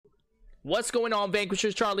What's going on,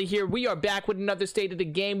 Vanquishers? Charlie here. We are back with another State of the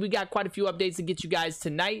Game. We got quite a few updates to get you guys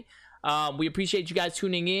tonight. We appreciate you guys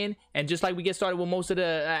tuning in. And just like we get started with most of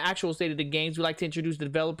the actual State of the Games, we like to introduce the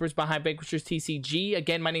developers behind Vanquishers TCG.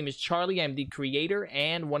 Again, my name is Charlie. I'm the creator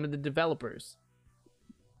and one of the developers.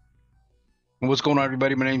 What's going on,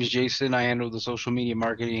 everybody? My name is Jason. I handle the social media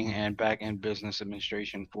marketing and back-end business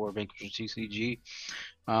administration for Vanquishers TCG.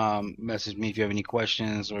 Message me if you have any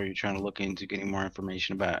questions or you're trying to look into getting more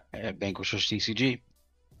information about Vanquishers TCG.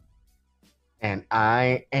 And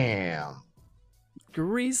I am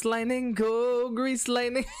Grease Lightning, go Grease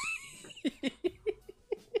Lightning.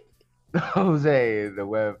 Jose, the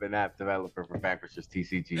web and app developer for Vanquishers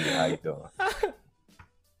TCG. How you doing?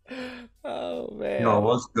 Oh man. No,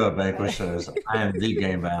 what's good, Vanquishers? I am the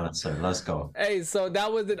game balancer. Let's go. Hey, so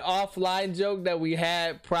that was an offline joke that we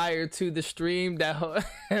had prior to the stream that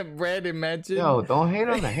Brandon mentioned. Yo, don't hate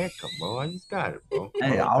on the haircut, bro. I just got it, bro.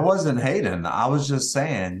 Hey, I wasn't hating. I was just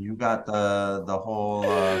saying you got the whole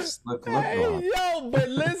slick look going. Yo, but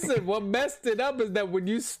listen, what messed it up is that when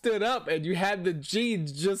you stood up and you had the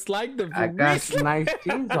jeans just like the I got some nice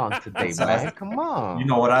jeans on today, man. Come on. You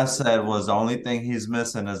know what I said was the only thing he's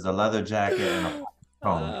missing is the leather jacket and a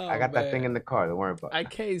Oh, I got that thing in the car. Don't worry about it. I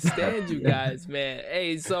can't stand you guys, man.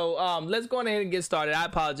 Hey, so let's go ahead and get started. I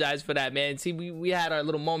apologize for that, man. See, we had our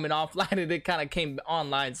little moment offline and it kind of came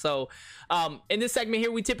online. So in this segment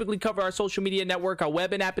here, we typically cover our social media network, our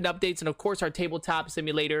web and app and updates, and of course our tabletop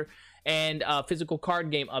simulator and physical card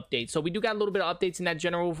game updates. So we do got a little bit of updates in that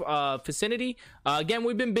general vicinity. Again,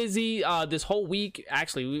 we've been busy this whole week.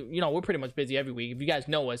 Actually, we're pretty much busy every week. If you guys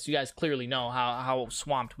know us, you guys clearly know how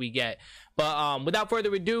swamped we get. But without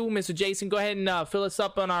further ado, Mr. Jason, go ahead and fill us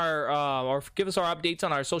up on our or give us our updates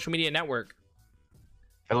on our social media network.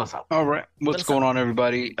 Fill us up. All right. What's going on,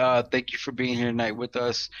 everybody? Thank you for being here tonight with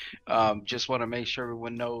us. Just want to make sure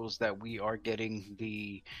everyone knows that we are getting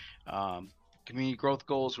the community growth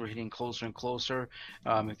goals. We're hitting closer and closer.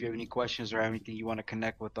 If you have any questions or have anything you want to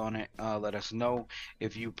connect with on it, let us know.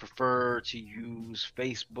 If you prefer to use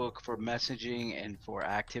Facebook for messaging and for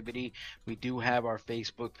activity, we do have our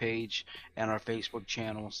Facebook page and our Facebook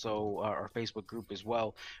channel, so our Facebook group as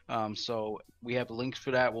well. So we have links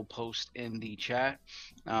for that. We'll post in the chat.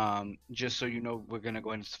 Just so you know, we're going to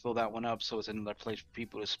go ahead and fill that one up so it's another place for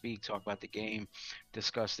people to speak, talk about the game,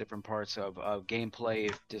 discuss different parts of gameplay.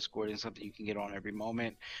 If Discord is something you can get on every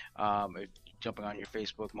moment, if jumping on your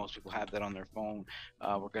Facebook, most people have that on their phone.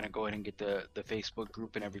 We're going to go ahead and get the Facebook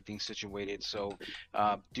group and everything situated, so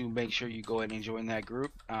do make sure you go ahead and join that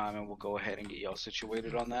group, and we'll go ahead and get y'all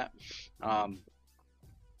situated on that.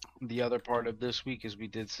 The other part of this week is we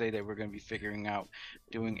did say that we're going to be figuring out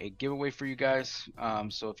doing a giveaway for you guys.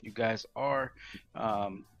 So if you guys are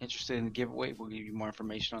interested in the giveaway, we'll give you more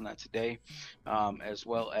information on that today. As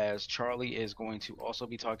well as Charlie is going to also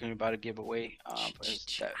be talking about a giveaway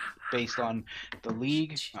based on the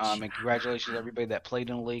league. And congratulations to everybody that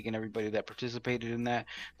played in the league and everybody that participated in that.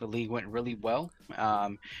 The league went really well.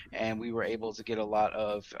 And we were able to get a lot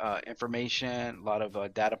of information, a lot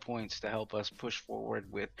of data points to help us push forward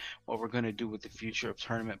with what we're going to do with the future of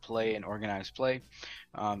tournament play and organized play.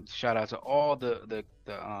 Shout out to all the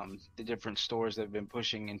different stores that have been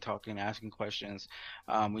pushing and talking and asking questions.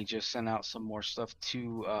 We just sent out some more stuff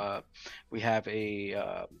to we have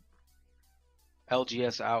a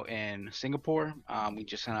LGS out in Singapore. We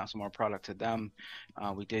just sent out some more product to them.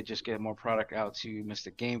 We did just get more product out to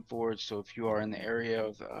Mystic Game Forge. So if you are in the area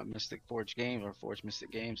of Mystic Forge Games or Forge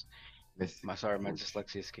Mystic Games, my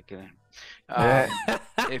dyslexia is kicking in.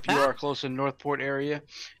 If you are close to the Northport area,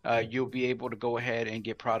 you'll be able to go ahead and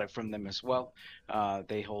get product from them as well.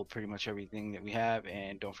 They hold pretty much everything that we have,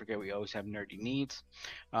 and don't forget we always have nerdy needs.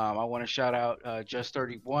 I want to shout out Just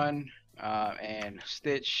 31 and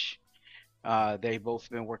Stitch. They've both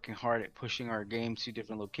been working hard at pushing our game to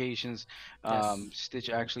different locations. Yes. Stitch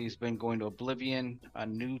actually has been going to Oblivion, a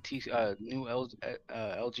new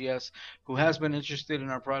LGS, who has been interested in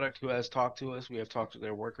our product, who has talked to us. We have talked to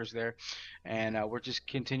their workers there, and we're just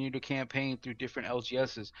continuing to campaign through different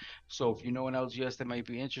LGSs. So if you know an LGS that might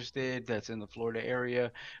be interested, that's in the Florida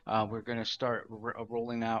area, we're going to start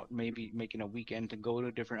rolling out, maybe making a weekend to go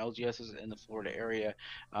to different LGSs in the Florida area.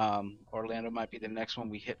 Orlando might be the next one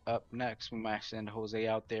we hit up next. We might send Jose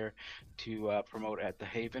out there to promote at the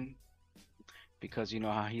Haven, because you know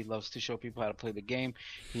how he loves to show people how to play the game.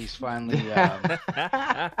 He's finally beat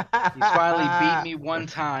me one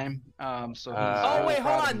time. So oh wait,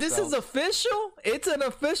 hold on. This is official? It's an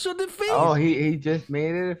official defeat? Oh, he just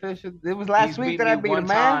made it official. It was last week that I beat him,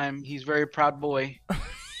 man. He's very proud boy.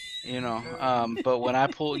 But when I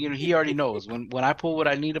pull, he already knows when I pull what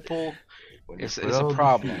I need to pull. It's a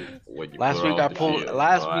problem. Last week I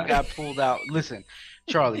pulled out. Listen,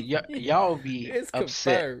 Charlie, y'all will be It's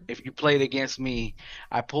upset confirmed. if you played against me.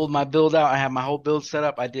 I pulled my build out. I had my whole build set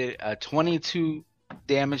up. I did a 22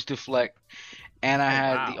 damage deflect, and I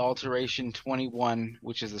had the alteration 21,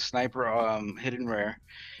 which is a sniper hidden rare.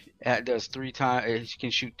 It does 3 times. It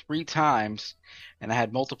can shoot 3 times, and I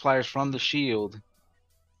had multipliers from the shield.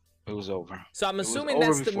 It was over. So I'm assuming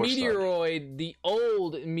that's the Meteoroid, the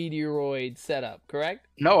old Meteoroid setup, correct?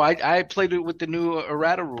 No, I played it with the new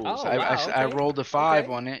errata rules. Oh, wow, okay. I rolled a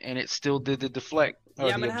 5 on it, and it still did the deflect.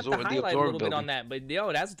 Yeah, I'm gonna have to highlight a little bit on that, but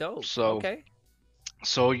yo, that's dope.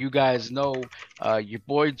 So you guys know, your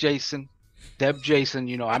boy Jason, Deb Jason.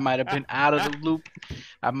 You know, I might have been out of the loop.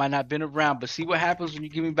 I might not have been around, but see what happens when you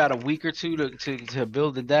give me about a week or two to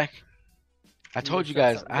build the deck. I told you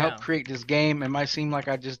guys, I helped create this game. It might seem like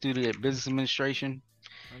I just do the business administration,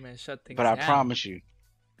 but I promise you,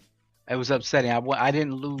 it was upsetting. I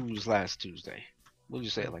didn't lose last Tuesday. We'll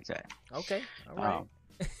just say it like that. Okay, all right.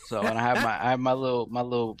 So and I have my little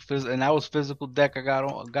and that was physical deck I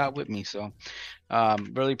got with me. So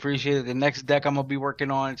really appreciate it. The next deck I'm gonna be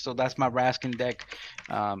working on. So that's my Raskin deck.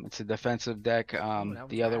 It's a defensive deck.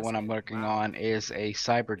 The other one I'm working on is a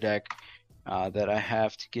cyber deck. That I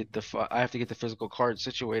have to get the physical card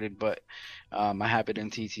situated, but I have it in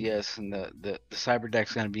TTS, and the cyber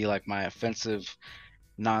deck's gonna be like my offensive,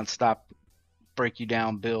 nonstop break you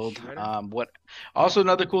down build.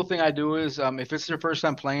 Another cool thing I do is if it's your first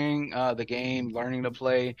time playing the game, learning to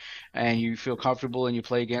play, and you feel comfortable and you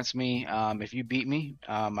play against me, if you beat me,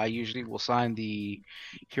 I usually will sign the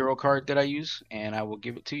hero card that I use, and I will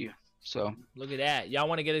give it to you. So look at that. Y'all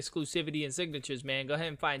want to get exclusivity and signatures, man? Go ahead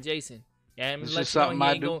and find Jason. Yeah, it's just something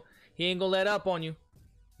I do. He ain't gonna let up on you.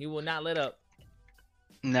 He will not let up.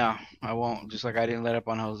 No, I won't. Just like I didn't let up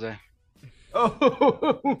on Jose.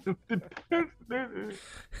 Oh.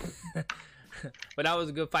 But that was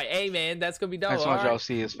a good fight. Hey, man, that's gonna be dope. I just want y'all to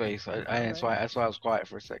see his face. That's why I was quiet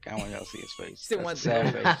for a second. I want y'all to see his face. Still want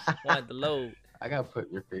the load. I gotta put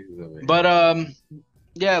your faces over here. But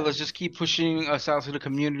yeah, let's just keep pushing us out to the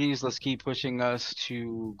communities. Let's keep pushing us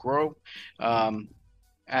to grow.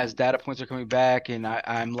 As data points are coming back, and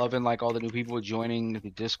I'm loving like all the new people joining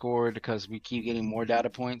the Discord because we keep getting more data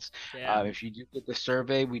points. Yeah. If you do get the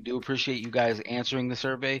survey, we do appreciate you guys answering the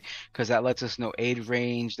survey because that lets us know age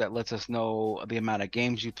range, that lets us know the amount of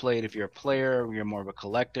games you played. If you're a player, or you're more of a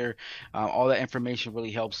collector, all that information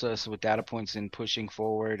really helps us with data points and pushing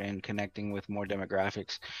forward and connecting with more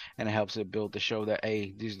demographics, and it helps it build to show that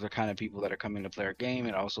hey, these are the kind of people that are coming to play our game.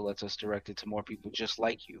 It also lets us direct it to more people just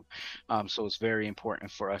like you. So it's very important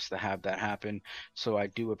for us to have that happen. So I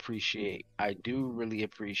do really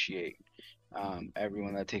appreciate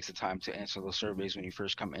everyone that takes the time to answer those surveys when you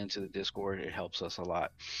first come into the Discord. It helps us a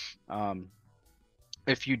lot.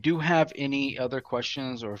 If you do have any other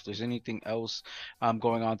questions or if there's anything else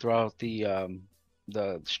going on throughout the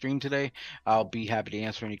stream today, I'll be happy to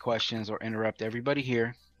answer any questions or interrupt everybody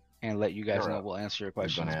here and let you guys know we'll answer your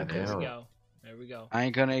questions. There we go. I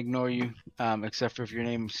ain't gonna ignore you, except for if your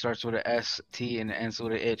name starts with an S, T, and ends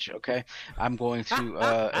with an itch. Okay, I'm going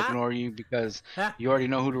to ignore you because you already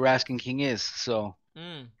know who the Raskin King is. So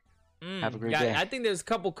have a great day. I think there's a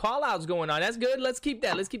couple call outs going on. That's good. Let's keep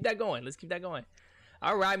that. Let's keep that going.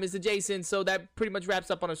 All right, Mr. Jason. So that pretty much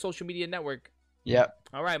wraps up on our social media network. Yep.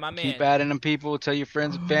 All right, my man. Keep adding them people. Tell your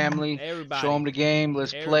friends and family. Everybody. Show them the game.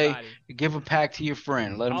 Let's play. Give a pack to your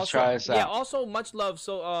friend. Let them try us out. Yeah, also, much love.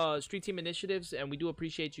 So, Street Team Initiatives, and we do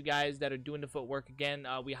appreciate you guys that are doing the footwork again.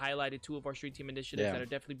 We highlighted 2 of our Street Team Initiatives that are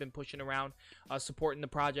definitely been pushing around, supporting the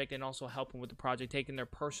project, and also helping with the project, taking their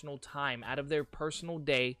personal time out of their personal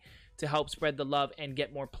day to help spread the love and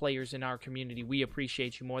get more players in our community. We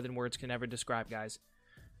appreciate you more than words can ever describe, guys.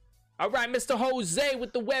 All right, Mr. Jose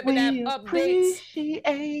with the webin app updates.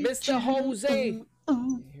 Mr. Jose.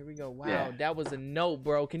 Here we go. Wow, that was a note,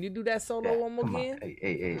 bro. Can you do that solo one more again?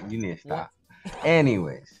 Hey, you need to stop.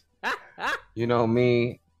 Anyways, you know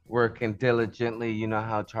me, working diligently. You know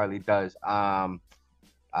how Charlie does.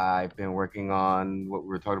 I've been working on what we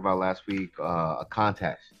were talking about last week, a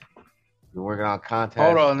contest. Been working on contests.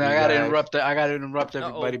 Hold on, I gotta interrupt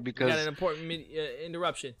everybody because got an important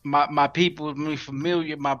interruption. My people, my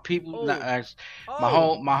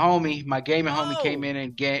homie, my gaming homie came in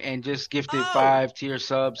and just gifted 5 tier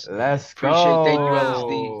subs. Let's appreciate go. Thank you,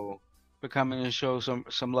 LSD, for coming and show some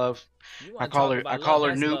love. I call her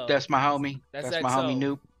Noop. Love. That's my homie. That's my homie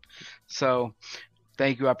Noop. So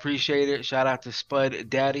thank you, I appreciate it. Shout out to Spud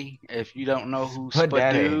Daddy. If you don't know who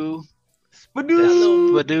Spudoo.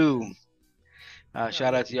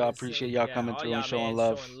 Shout out to y'all. Appreciate y'all coming through and showing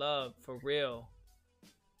love. Showing love for real.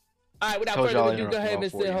 All right, without Told further y'all ado, go ahead,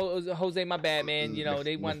 interrupt Mr. Jose. My bad, man. You know,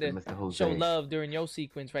 they wanted Mr. to Jose. show love during your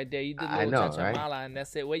sequence right there. You did a I little know, cha-cha right? mala, and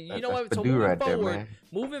that's it. Wait, you know That's what? the So do moving right there,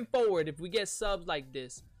 forward, man. if we get subs like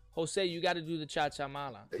this, Jose, you got to do the cha-cha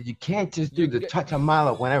mala. You can't just do the cha-cha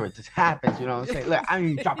mala whenever it just happens. You know what I'm saying? Look, I'm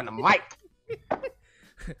even dropping the mic.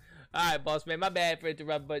 All right, boss man. My bad for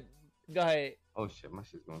interrupt, but go ahead. Oh shit, my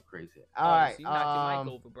shit's going crazy. All right, so you knocked your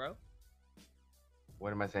mic over, bro.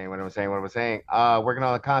 What am I saying? Working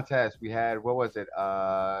on the contest. We had, what was it?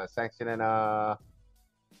 Sanction and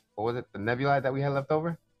what was it? The nebula that we had left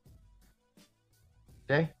over?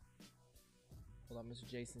 Jay? Hold on, Mr.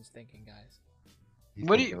 Jason's thinking, guys. He's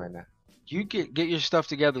What do thinking you- right now? You get your stuff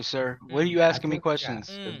together, sir. What are you asking me questions?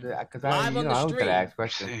 Because Live on the I don't stream. gotta ask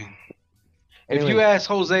questions. If Anyway, you ask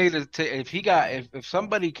Jose if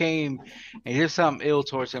somebody came and did something ill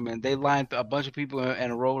towards him and they lined a bunch of people in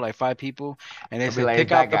a row, like 5 people, and they I'll be said like, pick "It's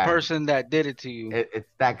that out the guy." person that did it to you, it's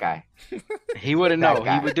that guy. he wouldn't that know.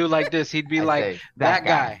 guy. He would do like this. He'd be I like say, that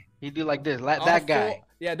guy. He'd do like this. That guy.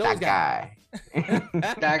 Yeah, those That guys. guy.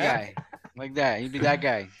 That guy. Like that. He'd be that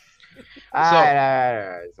guy. All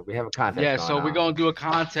right. So we have a contest. Yeah, going so we're on. gonna do a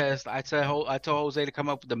contest. I told Jose to come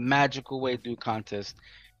up with the magical way to do a contest.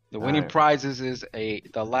 The winning Alright. prizes is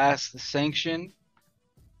the last Sanction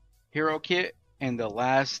hero kit and the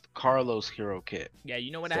last Carlos hero kit. Yeah,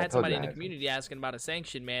 you know what? See, I I had told somebody you in I the had community asking about a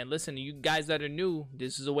sanction, man. Listen, you guys that are new,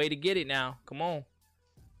 this is a way to get it now. Come on.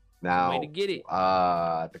 Now, Way to get it.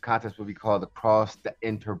 the contest will be called Across the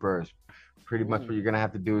Interverse. Pretty much what Ooh. you're gonna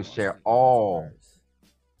have to do is Across share the all interverse.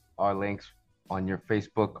 our links on your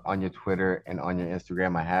Facebook, on your Twitter, and on your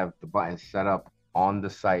Instagram. I have the button set up on the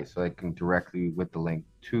site so it can directly with the link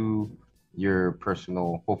to your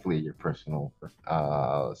personal, hopefully your personal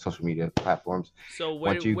social media platforms. So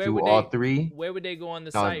where, Once you where do would all they, three, where would they go on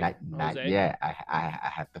the no, site? not Jose? yet. I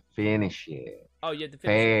have to finish it. Oh, you have to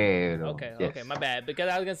finish it. Pero, Okay, yes. okay, my bad. Because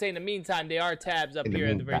I was gonna say in the meantime, there are tabs up In the here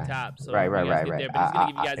at the very meantime. top. So Right, when you right, guys right, get there, right. but it's gonna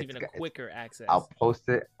give you I- guys it's even a got- quicker access. I'll post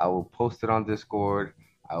it. I will post it on Discord.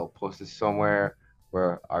 I will post it somewhere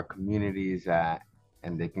where our community is at,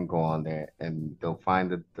 and they can go on there and they'll find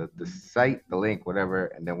the site, the link, whatever.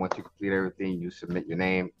 And then once you complete everything, you submit your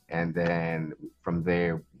name, and then from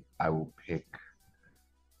there, I will pick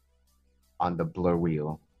on the blur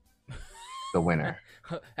wheel the winner.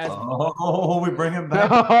 As, Oh, we bring him back.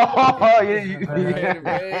 Oh, yeah,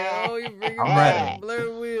 Oh, you bring it I'm back, ready.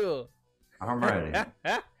 blur wheel. I'm ready.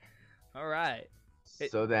 All right.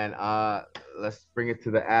 So then, let's bring it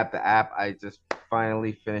to the app. The app, I just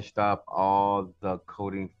finally finished up all the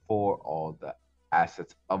coding for all the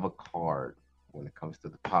assets of a card when it comes to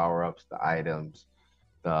the power-ups, the items,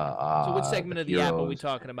 the So which segment of the app are we heroes.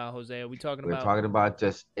 talking about, Jose? Are we talking We're about talking about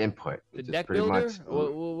just input. the just deck pretty builder? much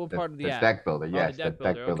What part of the app? deck builder. Yes, the the deck deck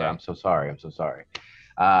builder, builder. okay. I'm so sorry.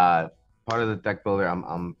 Part of the deck builder,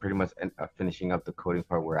 I'm pretty much finishing up the coding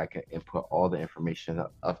part where I can input all the information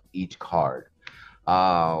of each card.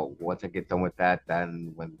 Once I get done with that,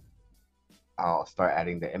 then when I'll start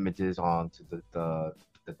adding the images onto the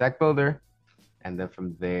deck builder, and then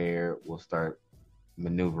from there we'll start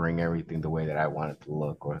maneuvering everything the way that I want it to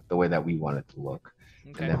look, or the way that we want it to look.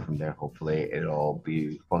 Okay. And then from there, hopefully it'll all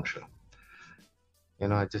be functional. You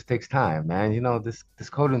know, it just takes time, man. You know, this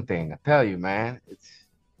coding thing, I tell you, man,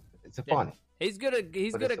 it's a Yeah. fun. He's good at But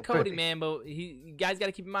it's coding, so pretty. man. But you guys got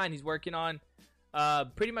to keep in mind he's working on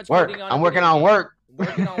pretty much Work. coding on. I'm a working video on game. work.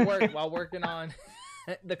 Working on work while working on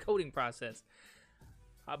the coding process.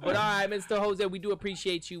 But all right, Mr. Jose, we do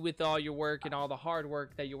appreciate you with all your work and all the hard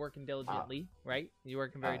work that you're working diligently, right? You're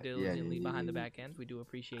working very diligently behind the back end. We do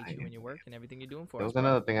appreciate you and your work and everything you're doing for There us. was bro.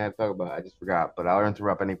 another thing I had to talk about. I just forgot, but I'll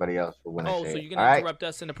interrupt anybody else for when I Oh, say so it. you're gonna All right? interrupt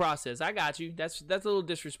us in the process? I got you. That's a little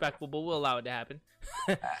disrespectful, but we'll allow it to happen.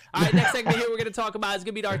 All right, next segment here we're gonna talk about is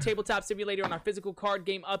gonna be our tabletop simulator and our physical card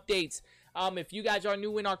game updates. If you guys are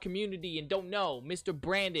new in our community and don't know, Mr.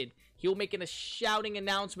 Brandon, he'll make a shouting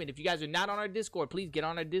announcement. If you guys are not on our Discord, please get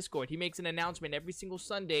on our Discord. He makes an announcement every single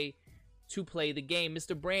Sunday to play the game.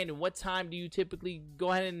 Mr. Brandon, what time do you typically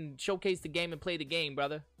go ahead and showcase the game and play the game,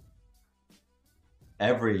 brother?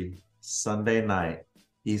 Every Sunday night,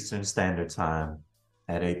 Eastern Standard Time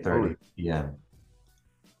at 8:30 p.m.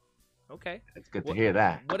 Okay. It's good to hear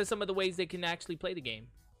that. What are some of the ways they can actually play the game?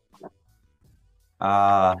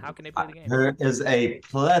 How can they play the game? There is a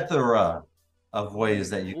plethora of ways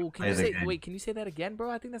that you Ooh, can play the game. wait, can you say that again, bro?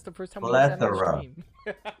 I think that's the first time we used that on the Plethora.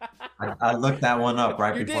 stream. I looked that one up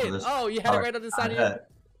right You before did? this. Oh, you had it right on the side of your...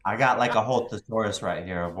 I got like a whole thesaurus right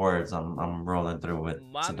here of words. I'm rolling through with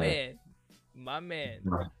today. My man.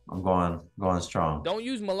 I'm going strong. Don't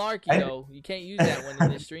use malarkey, though. You can't use that one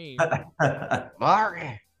in the stream. Mark.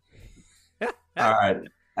 All right.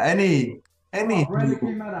 Any Brandon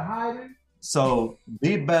came out of hiding. So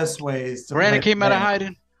the best ways to Brandon play came out of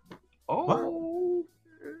hiding. Oh,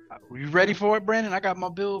 You ready for it, Brandon? I got my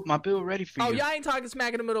bill ready for you. Oh, y'all ain't talking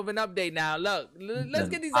smack in the middle of an update now. Look, let's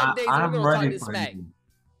get these I- updates. I'm We're gonna talk ready this for smack. you.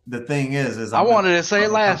 The thing is I wanted to say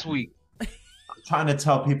it last week. I'm trying to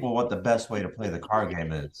tell people what the best way to play the card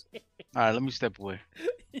game is. All right, let me step away.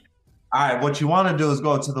 All right, what you want to do is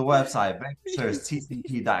go to the website,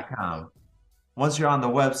 vanquisherstcg.com. Once you're on the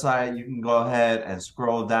website, you can go ahead and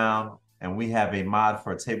scroll down, and we have a mod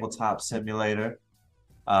for Tabletop Simulator.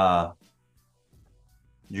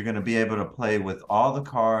 You're going to be able to play with all the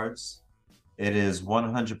cards. It is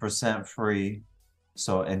 100% free,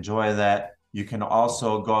 so enjoy that. You can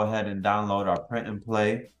also go ahead and download our print and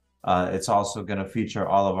play. It's also going to feature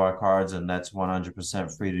all of our cards, and that's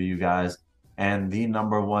 100% free to you guys. And the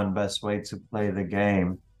number one best way to play the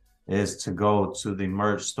game is to go to the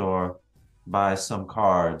merch store, buy some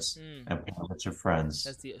cards, and play with your friends.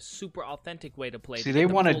 That's the super authentic way to play. See, they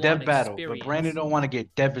want a dev battle, but Brandon don't want to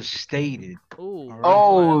get devastated. Ooh, Right.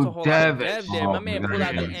 Oh, Dev. Oh, My man pulled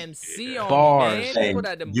out the man. MC on Bars. me, man. Hey, Put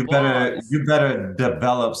out them you bars. better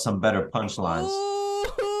develop some better punchlines.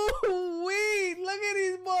 Ooh, wait, look at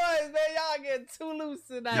these boys, man. Y'all get too loose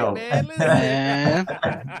tonight, Yo. man. Listen. Man.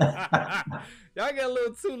 Y'all get a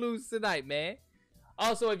little too loose tonight, man.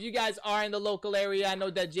 Also, if you guys are in the local area, I know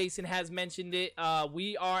that Jason has mentioned it.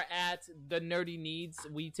 We are at the Nerdy Needs.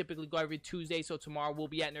 We typically go every Tuesday, so tomorrow we'll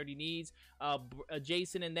be at Nerdy Needs.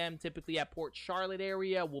 Jason and them typically at Port Charlotte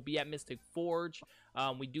area. We'll be at Mystic Forge.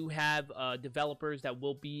 We do have developers that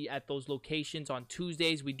will be at those locations on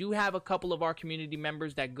Tuesdays. We do have a couple of our community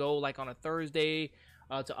members that go like on a Thursday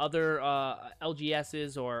to other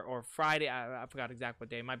LGSs or Friday. I forgot exactly what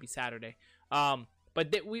day. It might be Saturday.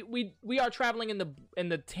 But we are traveling in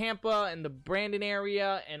the Tampa and the Brandon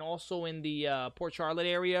area, and also in the Port Charlotte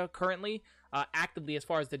area currently, actively as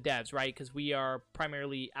far as the devs, right? Because we are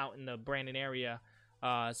primarily out in the Brandon area,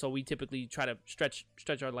 so we typically try to stretch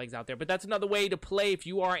our legs out there. But that's another way to play. If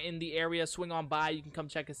you are in the area, swing on by. You can come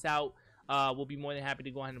check us out. We'll be more than happy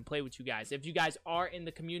to go ahead and play with you guys. If you guys are in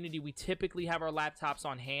the community, we typically have our laptops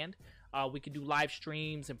on hand. We can do live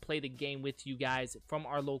streams and play the game with you guys from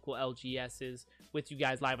our local LGSs with you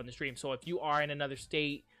guys live on the stream. So if you are in another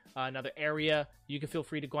state, another area, you can feel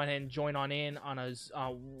free to go ahead and join on in on us.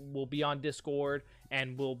 We'll be on Discord,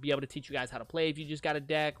 and we'll be able to teach you guys how to play if you just got a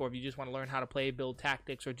deck, or if you just want to learn how to play, build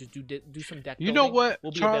tactics, or just do some deck building. You know what,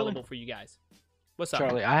 We'll be Charlie? available for you guys. What's up,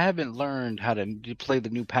 Charlie, I haven't learned how to play the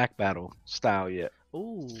new pack battle style yet.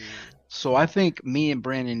 Ooh, So I think me and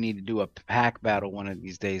Brandon need to do a pack battle one of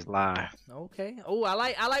these days live. okay. Oh, I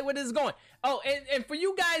like where this is going. Oh, and for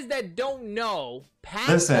you guys that don't know, pack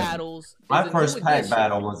Listen, battles. My is a first new pack edition.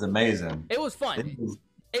 battle was amazing. It was fun.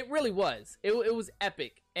 It really was. It was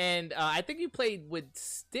epic. And I think you played with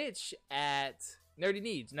Stitch at Nerdy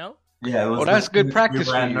Needs, no? Yeah, it was. Oh, that's good we practice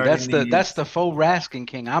for ran you. Nerdy That's the faux Raskin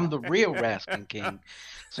King. I'm the real Raskin King.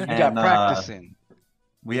 So you got And, practicing.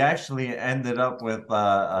 We actually ended up with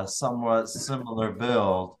a somewhat similar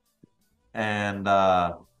build, and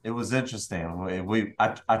it was interesting.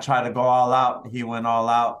 I tried to go all out. He went all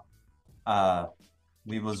out.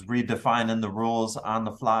 We was redefining the rules on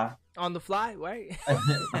the fly. On the fly, right?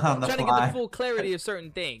 On the Trying to get fly. the full clarity of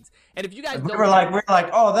certain things. And if you guys We don't were know, like,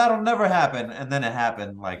 oh, that'll never happen, and then it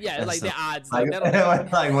happened. Like yeah, like the instant- odds, like, like that'll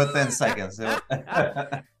like within seconds.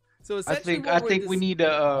 So I essentially, think we need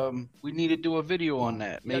to do a video on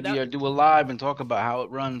that. Yeah, Maybe do a live and talk about how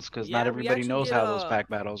it runs, because Yeah, not we everybody actually knows did how those pack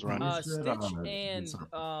battles run. Should, Stitch it's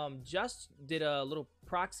and just did a little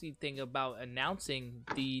proxy thing about announcing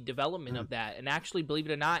the development of that. And actually, believe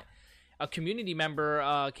it or not, a community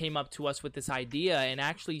member came up to us with this idea and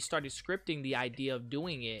actually started scripting the idea of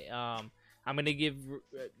doing it. I'm gonna give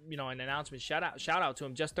an announcement shout out to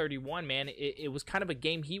him. Just 31, man. It was kind of a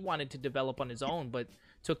game he wanted to develop on his own, but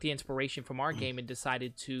took the inspiration from our game and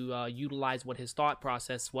decided to utilize what his thought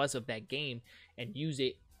process was of that game and use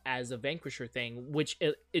it as a Vanquisher thing, which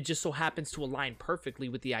it just so happens to align perfectly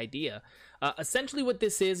with the idea. Essentially what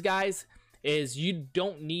this is, guys, is you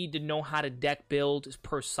don't need to know how to deck build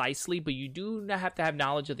precisely, but you do have to have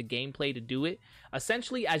knowledge of the gameplay to do it.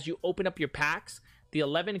 Essentially, as you open up your packs, the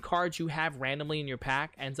 11 cards you have randomly in your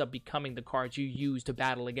pack ends up becoming the cards you use to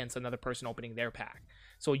battle against another person opening their pack.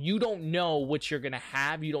 So you don't know what you're gonna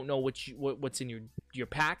have. You don't know what's in your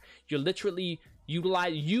pack. You're literally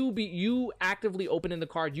you actively opening the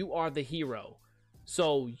card. You are the hero.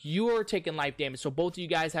 So you're taking life damage. So both of you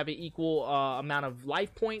guys have an equal amount of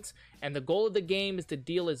life points. And the goal of the game is to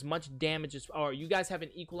deal as much damage as, or you guys have an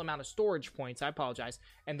equal amount of storage points. I apologize.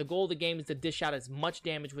 And the goal of the game is to dish out as much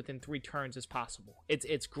damage within 3 turns as possible.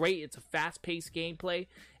 It's great. It's a fast-paced gameplay,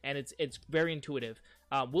 and it's very intuitive.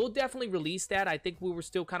 We'll definitely release that. I think we were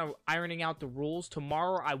still kind of ironing out the rules.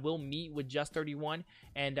 Tomorrow I will meet with Just 31,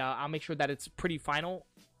 and I'll make sure that it's pretty final,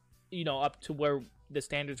 you know, up to where the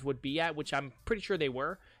standards would be at, which I'm pretty sure they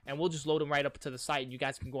were, and we'll just load them right up to the site, and you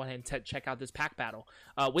guys can go ahead and check out this pack battle.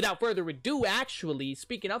 Without further ado, actually,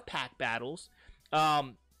 speaking of pack battles,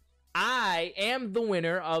 I am the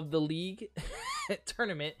winner of the league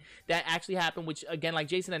tournament that actually happened, which, again, like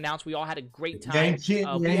Jason announced, we all had a great time.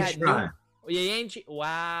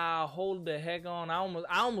 Wow, hold the heck on. I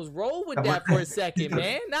almost rolled with that for a second,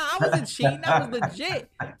 man. Nah, I wasn't cheating. I was legit.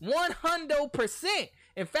 100%.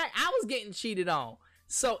 In fact, I was getting cheated on.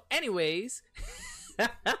 So, anyways,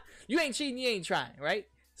 you ain't cheating, you ain't trying, right?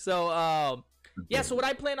 So, yeah, so what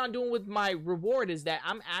I plan on doing with my reward is that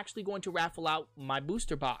I'm actually going to raffle out my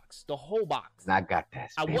booster box, the whole box. I got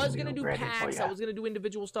that. I was going to do packs, I was going to do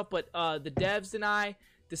individual stuff, but the devs and I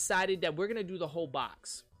decided that we're going to do the whole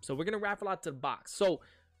box. So we're going to raffle out to the box. So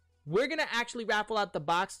we're going to actually raffle out the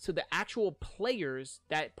box to the actual players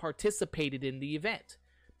that participated in the event.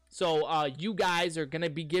 So you guys are going to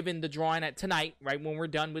be given the drawing at tonight, right, when we're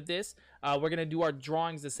done with this. We're going to do our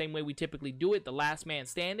drawings the same way we typically do it. The last man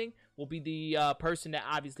standing will be the person that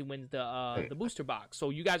obviously wins the booster box. So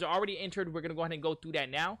you guys are already entered. We're going to go ahead and go through that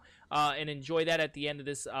now and enjoy that at the end of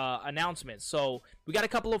this announcement. So we got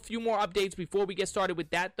a few more updates before we get started with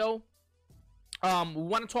that, though. We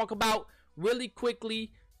want to talk about really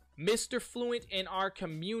quickly, Mr. Fluent and our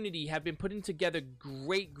community have been putting together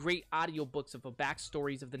great audiobooks of the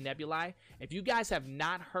backstories of the Nebulae. If you guys have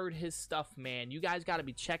not heard his stuff, man, you guys got to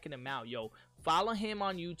be checking him out. Yo, follow him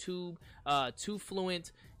on YouTube, Too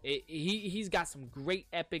Fluent. He's got some great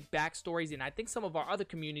epic backstories, and I think some of our other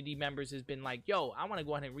community members has been like, yo, I want to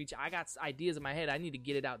go ahead and reach, I got ideas in my head, I need to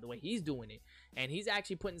get it out the way he's doing it, and he's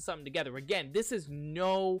actually putting something together. Again, this is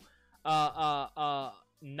no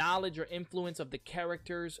knowledge or influence of the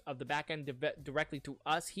characters of the back end directly to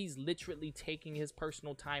us. He's literally taking his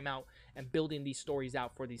personal time out and building these stories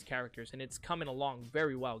out for these characters, and it's coming along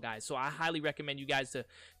very well, guys. So I highly recommend you guys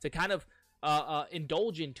to kind of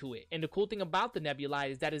indulge into it. And the cool thing about the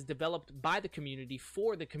Nebulae is that it's developed by the community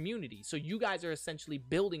for the community. So you guys are essentially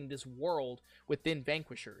building this world within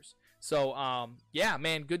Vanquishers. So yeah,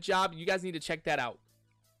 man, good job. You guys need to check that out.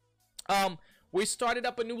 We started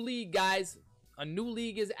up a new league, guys. A new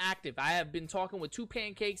league is active. I have been talking with Two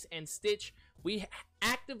Pancakes and Stitch. We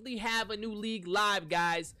actively have a new league live,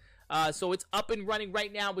 guys. So it's up and running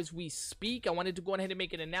right now as we speak. I wanted to go ahead and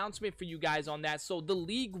make an announcement for you guys on that. So the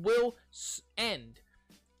league will end.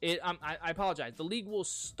 I apologize. The league will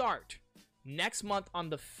start next month on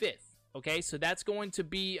the 5th. Okay, so that's going to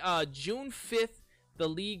be June 5th. The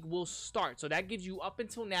league will start. So that gives you up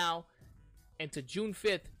until now and to June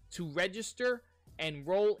 5th to register and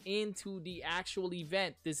roll into the actual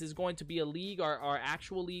event. This is going to be a league, our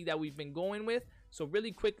actual league that we've been going with. So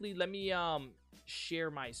really quickly, let me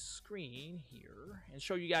share my screen here and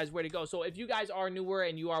show you guys where to go. So if you guys are newer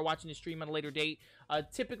and you are watching the stream on a later date,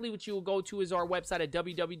 typically what you will go to is our website at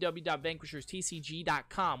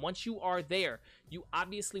www.vanquisherstcg.com. Once you are there, you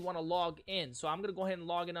obviously want to log in. So I'm going to go ahead and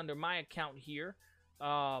log in under my account here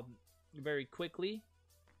very quickly.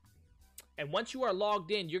 And once you are logged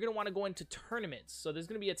in, you're going to want to go into tournaments. So there's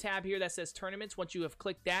going to be a tab here that says tournaments. Once you have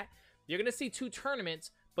clicked that, you're going to see 2 tournaments.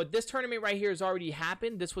 But this tournament right here has already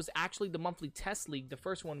happened. This was actually the monthly test league, the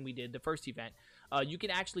first one we did, the first event. You can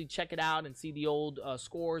actually check it out and see the old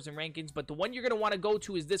scores and rankings. But the one you're going to want to go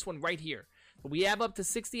to is this one right here. We have up to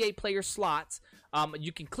 68 player slots.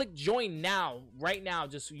 You can click join now, right now,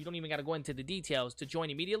 just so you don't even got to go into the details to join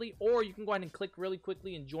immediately, or you can go ahead and click really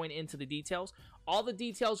quickly and join into the details. All the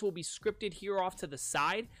details will be scripted here off to the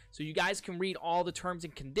side, so you guys can read all the terms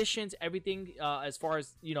and conditions, everything as far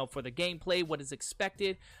as, you know, for the gameplay, what is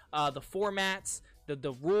expected, the formats,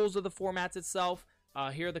 the rules of the formats itself.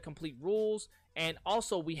 Here are the complete rules, and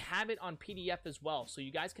also we have it on PDF as well, so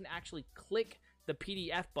you guys can actually click the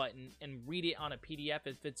PDF button and read it on a PDF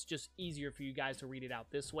if it's just easier for you guys to read it out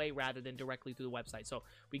this way rather than directly through the website. So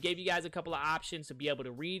we gave you guys a couple of options to be able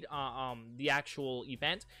to read the actual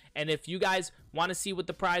event. And if you guys want to see what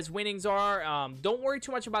the prize winnings are, don't worry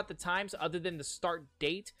too much about the times other than the start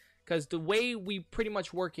date, because the way we pretty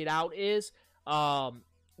much work it out is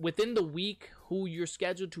within the week who you're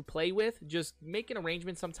scheduled to play with, just make an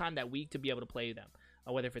arrangement sometime that week to be able to play them.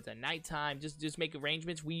 whether if it's at nighttime, just make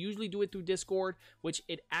arrangements. We usually do it through Discord, which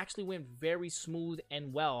it actually went very smooth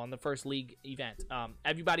and well on the first league event.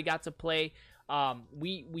 Everybody got to play.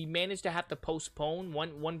 We managed to have to postpone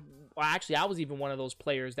one. Well, actually, I was even one of those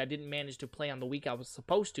players that didn't manage to play on the week I was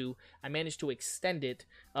supposed to. I managed to extend it,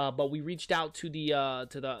 but we reached out to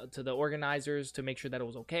the organizers to make sure that it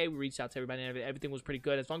was okay. We reached out to everybody, and everything was pretty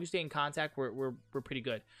good. As long as you stay in contact, we're pretty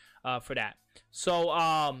good for that. So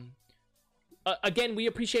again, we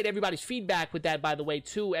appreciate everybody's feedback with that, by the way,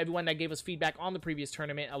 too. Everyone that gave us feedback on the previous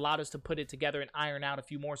tournament allowed us to put it together and iron out a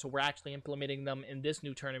few more, so we're actually implementing them in this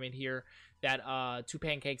new tournament here that Two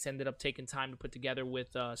Pancakes ended up taking time to put together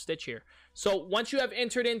with Stitch here. So once you have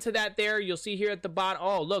entered into that there, you'll see here at the bottom,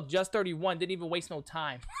 oh, look, just 31, didn't even waste no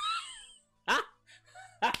time.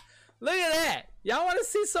 Look at that. Y'all want to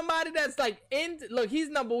see somebody that's like, look, he's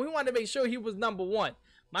number one. We wanted to make sure he was number one.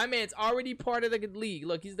 My man's already part of the league.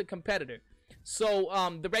 Look, he's the competitor. So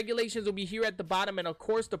the regulations will be here at the bottom, and of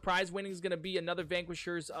course the prize winning is going to be another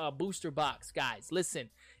Vanquishers booster box. Guys, listen,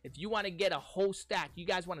 if you want to get a whole stack, you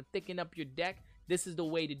guys want to thicken up your deck, this is the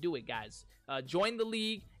way to do it, guys. Join the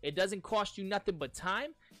league. It doesn't cost you nothing but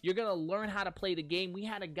time. You're going to learn how to play the game. We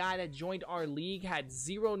had a guy that joined our league, had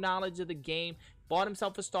zero knowledge of the game, bought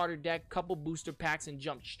himself a starter deck, couple booster packs, and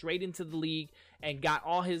jumped straight into the league and got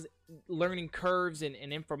all his learning curves and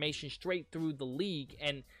information straight through the league.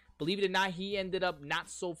 And believe it or not, he ended up not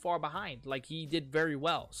so far behind. Like, he did very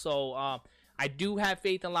well. So I do have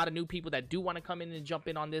faith in a lot of new people that do want to come in and jump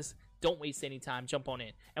in on this. Don't waste any time. Jump on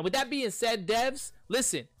in. And with that being said, devs,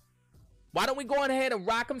 listen. Why don't we go on ahead and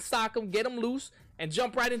rock them, sock them, get them loose, and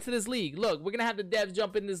jump right into this league? Look, we're going to have the devs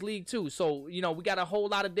jump in this league too. So, you know, we got a whole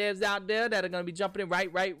lot of devs out there that are going to be jumping in. Right,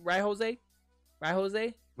 Jose? Right,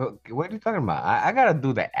 Jose? Look, what are you talking about? I got to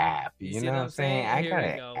do the app. You see know what I'm saying? I got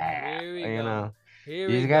to app. Here we You go. know? Here You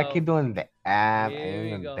we just got to go. keep doing the app.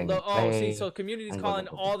 Here we go. And Look, play. see, so community's I'm calling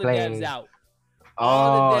gonna all the play. devs out. Oh,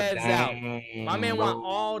 All the devs out. dang, My man bro. want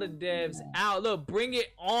all the devs out. Look, bring it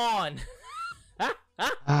on.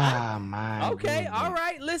 Ah, man. Okay, all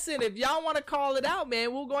right. Listen, if y'all want to call it out,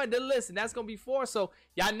 man, we'll go ahead and listen. That's gonna be 4. So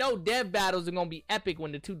y'all know dev battles are gonna be epic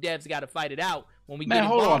when the two devs got to fight it out. When we get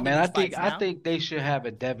hold involved on, man. in I these fights now. think they should have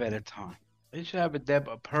a dev at a time. They should have a dev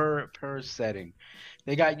per setting.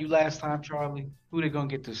 They got you last time, Charlie. Who they gonna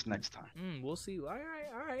get this next time? We'll see. All right.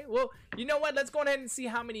 Well, you know what? Let's go ahead and see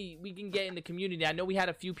how many we can get in the community. I know we had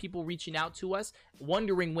a few people reaching out to us,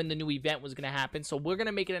 wondering when the new event was going to happen. So we're going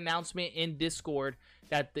to make an announcement in Discord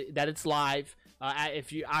that it's live.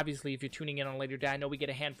 If you're tuning in on a later day, I know we get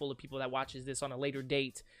a handful of people that watches this on a later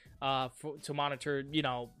date to monitor. You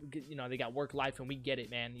know, they got work life, and we get it,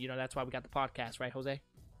 man. You know, that's why we got the podcast, right, Jose?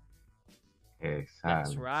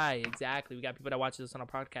 That's right, exactly. We got people that watch this on a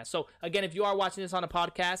podcast. So again, if you are watching this on a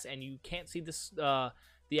podcast and you can't see this,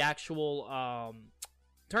 the actual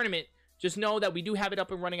tournament, just know that we do have it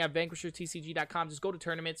up and running at VanquishersTCG.com. Just go to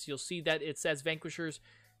tournaments. You'll see that it says Vanquishers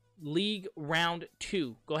League Round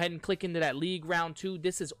 2. Go ahead and click into that League Round 2.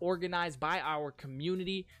 This is organized by our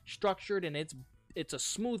community, structured, and it's a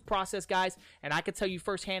smooth process, guys, and I can tell you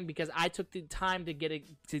firsthand because I took the time to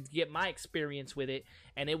get my experience with it,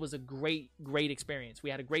 and it was a great experience.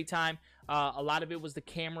 We had a great time. A lot of it was the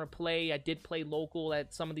camera play. I did play local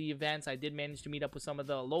at some of the events. I did manage to meet up with some of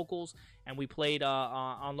the locals, and we played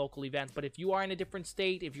on local events. But if you are in a different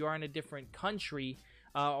state, if you are in a different country,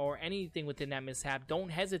 or anything within that mishap, don't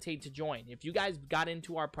hesitate to join. If you guys got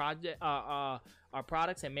into our project, our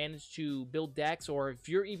products and managed to build decks, or if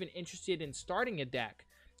you're even interested in starting a deck,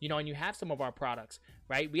 you know, and you have some of our products,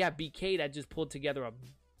 right? We have BK that just pulled together a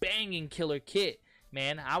banging killer kit,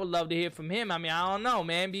 man. I would love to hear from him. I mean, I don't know,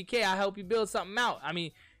 man. BK, I'll help you build something out. I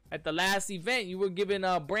mean, at the last event, you were giving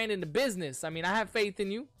Brandon the business. I mean, I have faith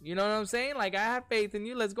in you. You know what I'm saying? Like, I have faith in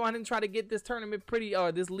you. Let's go ahead and try to get this tournament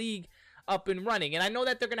this league up and running. And I know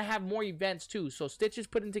that they're going to have more events too. So Stitch is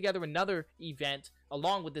putting together another event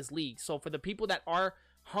along with this league. So for the people that are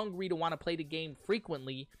hungry to want to play the game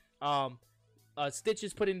frequently, Stitch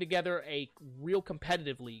is putting together a real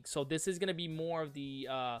competitive league. So this is going to be more of the,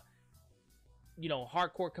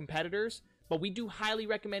 hardcore competitors. But we do highly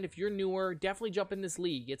recommend, if you're newer, definitely jump in this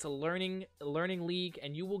league. It's a learning league,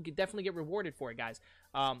 and you will definitely get rewarded for it, guys.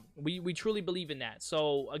 We truly believe in that.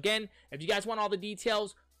 So again, if you guys want all the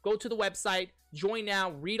details, go to the website, join now,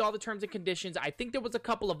 read all the terms and conditions. I think there was a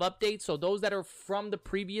couple of updates, so those that are from the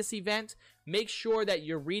previous event, make sure that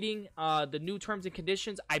you're reading the new terms and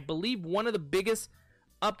conditions. I believe one of the biggest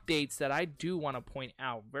updates that I do want to point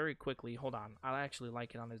out very quickly. Hold on. I actually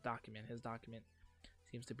like it on his document.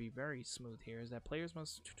 seems to be very smooth here, is that players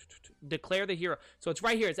must declare the hero. So it's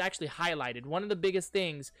right here. It's actually highlighted. One of the biggest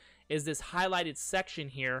things is this highlighted section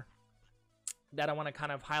here that I want to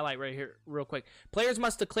kind of highlight right here real quick. Players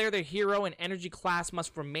must declare their hero and energy class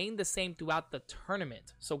must remain the same throughout the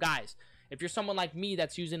tournament. So guys, if you're someone like me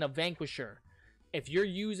that's using a Vanquisher, if you're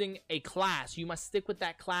using a class, you must stick with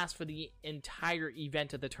that class for the entire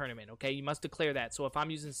event of the tournament, okay? You must declare that. So if I'm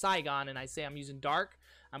using Saigon and I say I'm using Dark,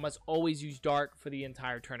 I must always use Dark for the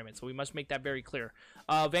entire tournament. So we must make that very clear.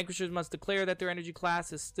 Vanquishers must declare that their energy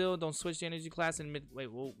class is still, don't switch the energy class in mid,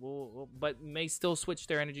 but may still switch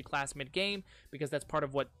their energy class mid-game because that's part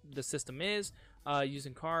of what the system is.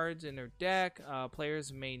 Using cards in their deck,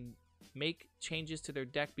 players may make changes to their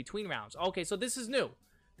deck between rounds. Okay, so this is new.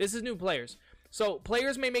 This is new, players. So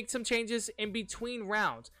players may make some changes in between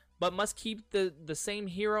rounds, but must keep the same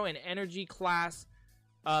hero and energy class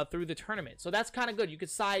through the tournament. So that's kind of good. You could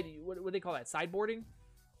side, what do they call that? Sideboarding?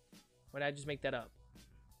 Or did I just make that up?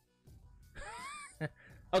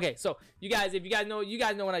 Okay, so you guys, if you guys know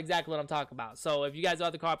exactly what I'm talking about. So if you guys are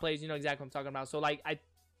other card players, you know exactly what I'm talking about. So like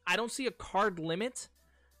I don't see a card limit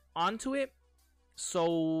onto it.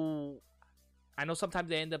 So I know sometimes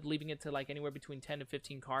they end up leaving it to like anywhere between 10 to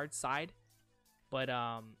 15 cards side. But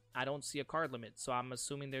I don't see a card limit, so I'm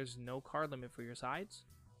assuming there's no card limit for your sides.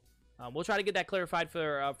 We'll try to get that clarified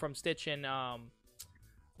for from Stitch and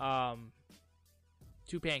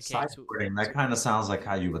Two Pancakes. Sideboarding, that kind of sounds like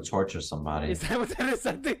how you would torture somebody. Is that what that is?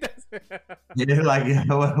 I think that's... You're like,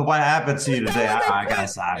 what happened to you today? I got a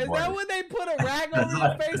sideboard. Is that when they put a rag over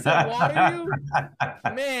your face and water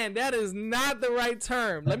you? Man, that is not the right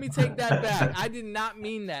term. Let me take that back. I did not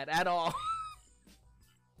mean that at all.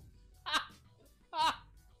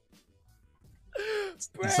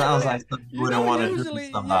 It sounds like something you wouldn't want to do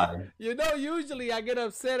to somebody. Usually I get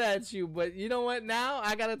upset at you, but you know what? Now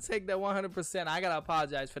I gotta take that 100%. I gotta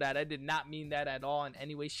apologize for that. I did not mean that at all in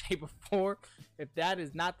any way, shape, or form. If that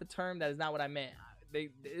is not the term, that is not what I meant.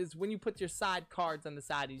 It's when you put your side cards on the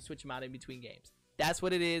side and you switch them out in between games. That's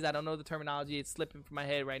what it is. I don't know the terminology. It's slipping from my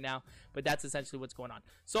head right now, but that's essentially what's going on.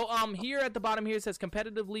 So here at the bottom here it says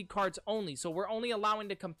competitive league cards only. So we're only allowing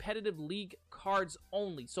the competitive league cards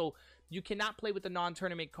only. So you cannot play with the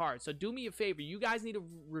non-tournament cards. So do me a favor. You guys need to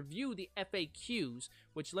review the FAQs,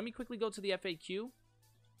 which let me quickly go to the FAQ,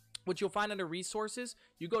 which you'll find under resources.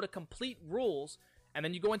 You go to complete rules, and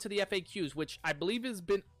then you go into the FAQs, which I believe has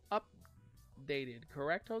been updated.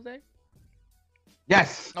 Correct, Jose?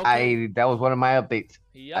 Yes, okay. That was one of my updates.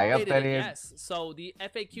 I updated it, yes. So the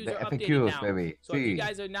FAQs are updated now. Baby. So if you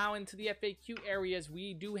guys are now into the FAQ areas,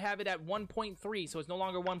 we do have it at 1.3. So it's no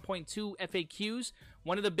longer 1.2 FAQs.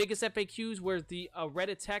 One of the biggest FAQs was the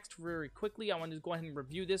Reddit text. Very quickly, I want to go ahead and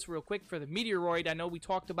review this real quick for the Meteoroid. I know we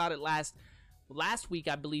talked about it last week,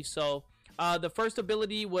 I believe so. The first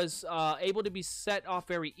ability was able to be set off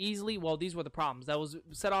very easily. Well, these were the problems. That was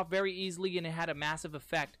set off very easily, and it had a massive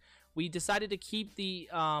effect. We decided to keep the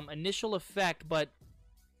initial effect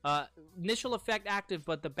active,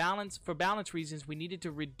 but for balance reasons, we needed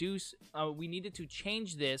to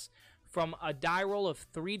change this from a die roll of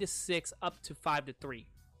 3 to 6 up to 5 to 3.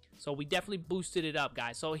 So we definitely boosted it up,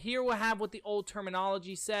 guys. So here we'll have what the old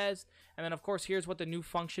terminology says, and then of course here's what the new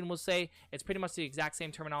function will say. It's pretty much the exact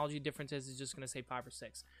same terminology. Difference is it's just going to say 5 or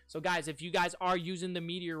 6. So guys, if you guys are using the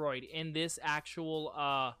Meteoroid in this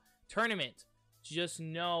actual tournament, just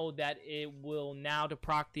know that it will now to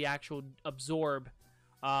proc the actual absorb.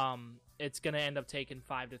 It's gonna end up taking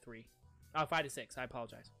 5 to 6. I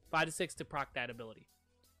apologize. 5 to 6 to proc that ability.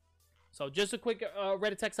 So just a quick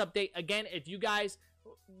Reddit text update. Again, if you guys,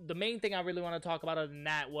 the main thing I really want to talk about other than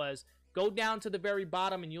that was go down to the very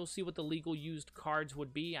bottom and you'll see what the legal used cards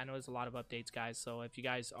would be. I know there's a lot of updates, guys. So if you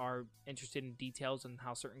guys are interested in details on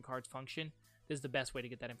how certain cards function, this is the best way to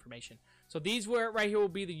get that information. So these right here will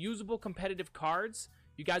be the usable competitive cards.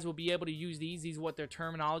 You guys will be able to use these. These are what their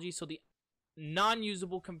terminology. So the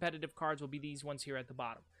non-usable competitive cards will be these ones here at the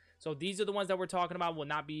bottom. So these are the ones that we're talking about will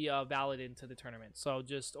not be valid into the tournament. So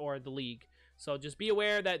or the league. So just be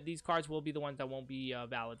aware that these cards will be the ones that won't be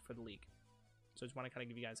valid for the league. So just want to kind of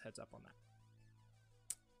give you guys a heads up on that.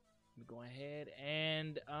 Let me go ahead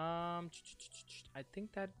and I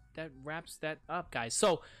think that wraps that up, guys.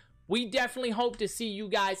 So we definitely hope to see you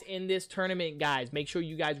guys in this tournament, guys. Make sure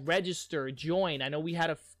you guys register, join. I know we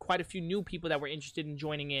had quite a few new people that were interested in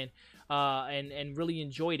joining in and really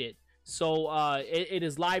enjoyed it. So it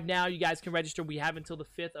is live now. You guys can register. We have until the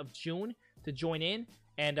 5th of June to join in.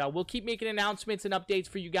 And we'll keep making announcements and updates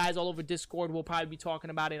for you guys all over Discord. We'll probably be talking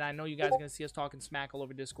about it. I know you guys are going to see us talking smack all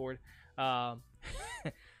over Discord.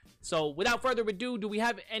 So without further ado, do we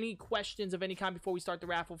have any questions of any kind before we start the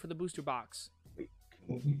raffle for the booster box?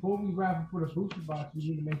 Before we wrap up for the booster box, we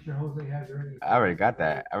need to make sure Jose has it ready. I already got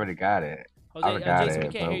that. I already got it. Jose, Jason, we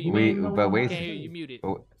can't hear you, man. But We wait. can't hear you. You muted.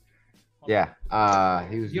 Yeah.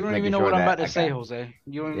 He was. You just don't making even know sure what I'm that about to I say, got- Jose.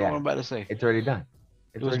 You don't even know what I'm about to say. It's already done.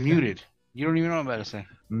 It was muted. You don't even know what I'm about to say.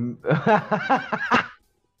 done.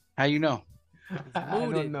 How you know? I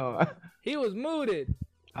don't know. He was muted.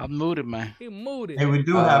 I'm muted, man. He muted. Hey, we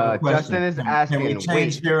do have a question. Justin is Can asking, we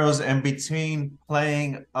change heroes in between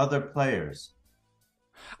playing other players?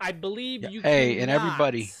 I believe you Hey, cannot. and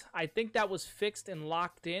everybody. I think that was fixed and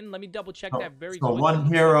locked in. Let me double check that very So quickly. one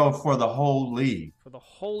hero for the whole league. For the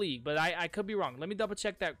whole league, but I could be wrong. Let me double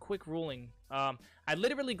check that quick ruling. I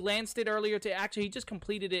literally glanced it earlier to actually he just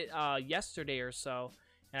completed it yesterday or so,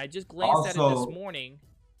 and I just glanced at it this morning.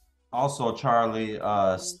 Also, Charlie,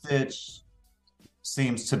 Stitch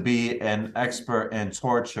seems to be an expert in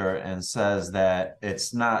torture and says that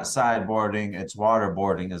it's not sideboarding, it's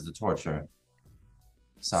waterboarding is the torture.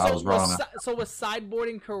 So I was wrong. So was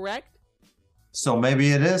sideboarding correct? So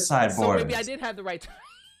maybe it is sideboarding. So maybe I did have the right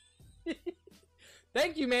time.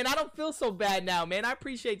 Thank you, man. I don't feel so bad now, man. I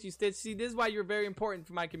appreciate you, Stitch. See, this is why you're very important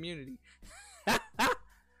for my community.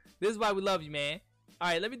 This is why we love you, man. All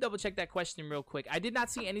right, let me double check that question real quick. I did not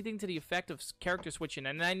see anything to the effect of character switching,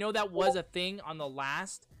 and I know that was a thing on the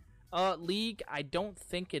last league. I don't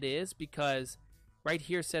think it is because right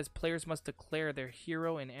here it says players must declare their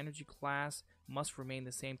hero and energy class must remain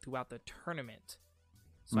the same throughout the tournament.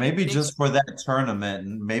 So maybe just for that tournament,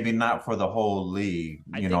 and maybe not for the whole league.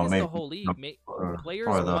 I think it's maybe the whole league. Players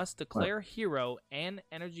must declare hero and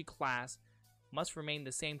energy class must remain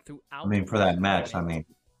the same throughout. I mean, for that match, I mean.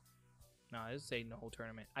 No, it's saying the whole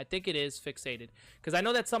tournament. I think it is fixated because I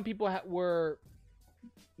know that some people were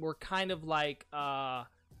kind of like, the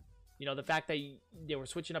fact that they were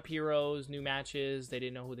switching up heroes, new matches. They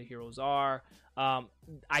didn't know who the heroes are.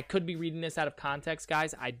 I could be reading this out of context,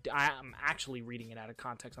 guys. I'm actually reading it out of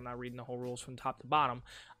context. I'm not reading the whole rules from top to bottom.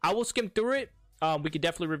 I will skim through it. We could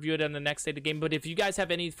definitely review it on the next day of the game. But if you guys have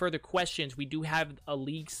any further questions, we do have a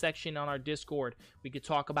league section on our Discord. We could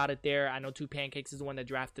talk about it there. I know Two Pancakes is the one that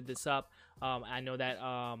drafted this up. I know that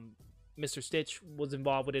Mr. Stitch was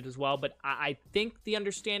involved with it as well. But I think the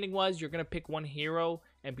understanding was you're going to pick one hero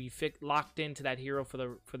and be locked into that hero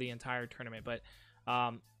for the entire tournament. But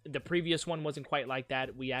the previous one wasn't quite like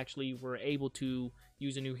that. We actually were able to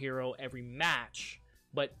use a new hero every match.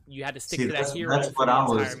 But you had to stick to that hero for the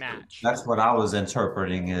entire match. That's what I was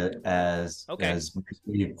interpreting it as. Okay. As for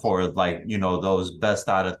those best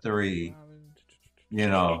out of three.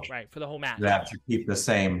 Right, for the whole match. You have to keep the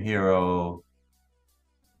same hero.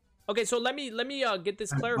 Okay, so let me get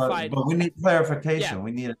this clarified. But we need clarification.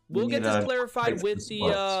 Yeah. We'll get this clarified with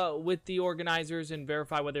the organizers and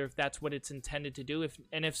verify whether if that's what it's intended to do.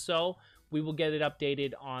 If so, we will get it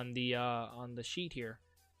updated on the sheet here.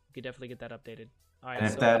 We could definitely get that updated. All right,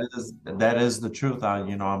 and if that is the truth, I'm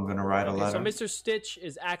gonna write a letter. So Mr. Stitch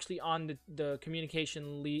is actually on the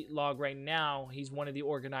communication log right now. He's one of the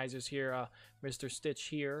organizers here, Mr. Stitch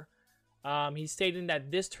here. He's stating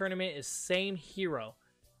that this tournament is same hero,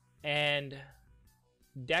 and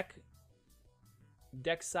deck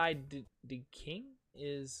side the king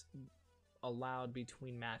is allowed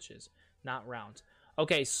between matches, not rounds.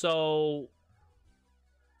 Okay, so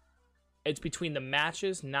it's between the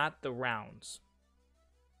matches, not the rounds.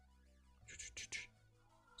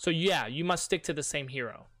 So yeah, you must stick to the same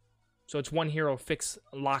hero. So it's one hero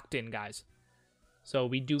locked in, guys. So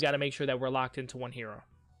we do got to make sure that we're locked into one hero.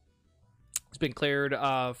 It's been cleared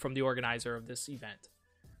from the organizer of this event.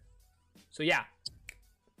 So yeah,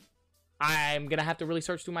 I'm gonna have to really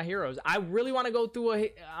search through my heroes. I really want to go through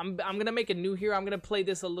I'm gonna make a new hero. I'm gonna play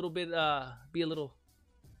this a little bit, be a little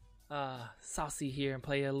saucy here and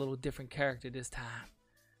play a little different character this time.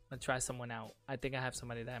 I'm gonna try someone out. I think I have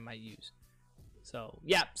somebody that I might use. So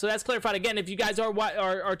yeah, so that's clarified. Again, if you guys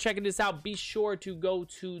are checking this out, be sure to go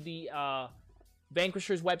to the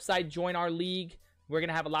Vanquishers website, join our league. We're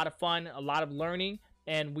gonna have a lot of fun, a lot of learning,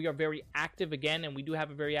 and we are very active again, and we do have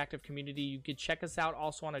a very active community. You could check us out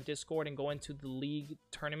also on our Discord and go into the league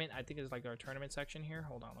tournament. I think it's like our tournament section here.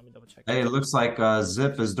 Hold on, let me double check. Hey, it looks like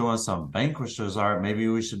Zip is doing some Vanquishers art. Maybe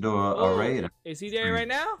we should do a raid. Is he there right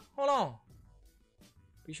now? Hold on.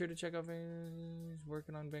 Be sure to check out he's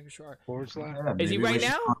working on Vanquisher art. Yeah, is he right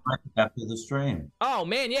now? After the stream. Oh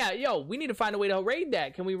man, yeah, yo, we need to find a way to raid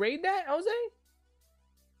that. Can we raid that, Jose?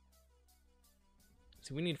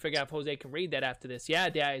 So we need to figure out if Jose can raid that after this. Yeah,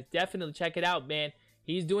 definitely check it out, man.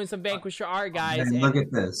 He's doing some Vanquisher art, guys. Man, look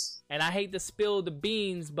at this. And I hate to spill the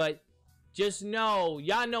beans, but just know,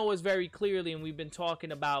 y'all know us very clearly, and we've been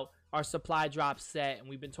talking about our supply drop set, and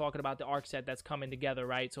we've been talking about the arc set that's coming together,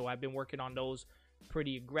 right? So I've been working on those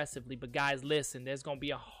pretty aggressively. But guys, listen, there's gonna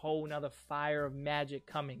be a whole nother fire of magic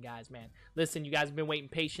coming, guys, man. Listen, you guys have been waiting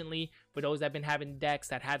patiently. For those that have been having decks,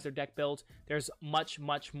 that have their deck builds, there's much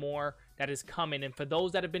more that is coming. And for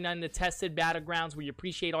those that have been on the tested battlegrounds, we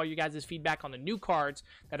appreciate all you guys' feedback on the new cards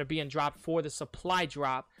that are being dropped for the supply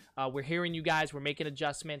drop. We're hearing you guys, we're making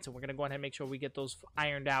adjustments, and we're gonna go ahead and make sure we get those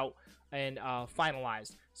ironed out and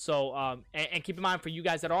finalized. So and keep in mind, for you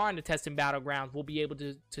guys that are on the testing battlegrounds, we'll be able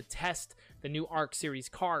to test the new Arc series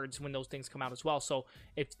cards when those things come out as well. So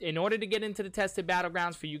if in order to get into the tested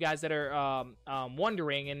battlegrounds, for you guys that are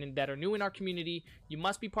wondering and that are new in our community, you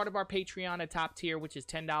must be part of our Patreon at top tier, which is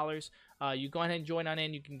 $10. You go ahead and join on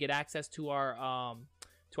in. You can get access to our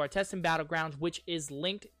testing battlegrounds, which is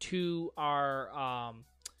linked to our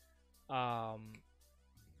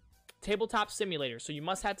Tabletop Simulator. So you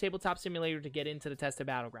must have Tabletop Simulator to get into the tested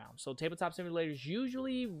battleground. So Tabletop Simulator is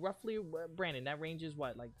usually roughly, Brandon, that range is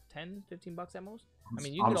what, like 10, 15 bucks at most? I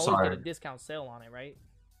mean, you can always get a discount sale on it, right?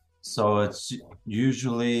 So it's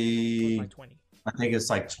usually, like 20. I think it's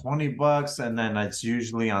like 20 bucks, and then it's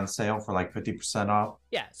usually on sale for like 50% off.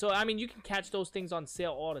 Yeah, so I mean, you can catch those things on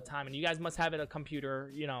sale all the time, and you guys must have it a computer,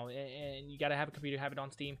 you know, and you got to have a computer, have it on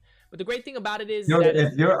Steam. But the great thing about it is that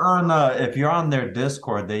if you're on their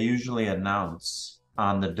Discord, they usually announce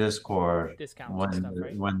on the Discord discounts and stuff,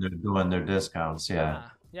 right? when they're doing their discounts. Yeah.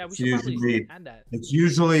 Yeah, we should probably add that. It's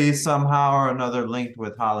usually somehow or another linked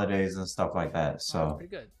with holidays and stuff like that. So that's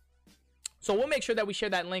pretty good. So we'll make sure that we share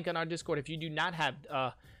that link on our Discord. If you do not have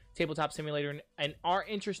Tabletop Simulator and are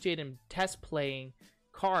interested in test playing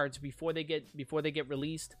cards before they get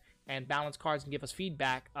released and balance cards and give us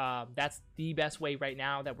feedback, that's the best way right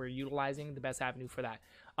now that we're utilizing, the best avenue for that.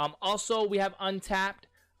 Also, we have Untapped.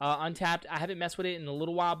 Untapped, I haven't messed with it in a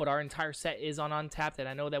little while, but our entire set is on Untapped, and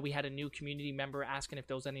I know that we had a new community member asking if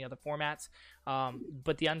there was any other formats.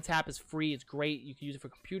 But the Untapped is free. It's great. You can use it for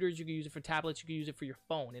computers. You can use it for tablets. You can use it for your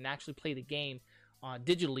phone and actually play the game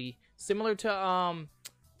digitally, similar to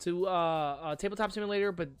Tabletop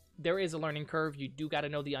Simulator, but there is a learning curve. You do got to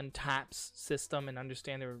know the Untapped system and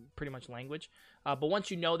understand their pretty much language. But once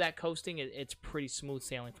you know that coasting, it's pretty smooth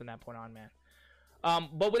sailing from that point on, man.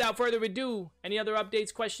 But without further ado, any other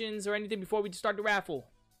updates, questions, or anything before we start the raffle?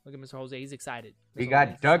 Look at Mr. Jose. He's excited. We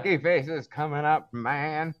got ducky faces coming up,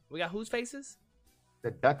 man. We got whose faces?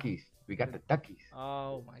 The duckies. We got the duckies.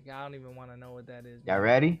 Oh, my God. I don't even want to know what that is. Y'all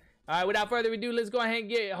ready? All right. Without further ado, let's go ahead and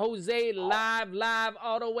get Jose live,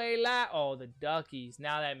 all the way live. Oh, the duckies.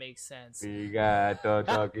 Now that makes sense. We got the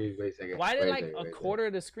duckies. Wait a second. Why did a quarter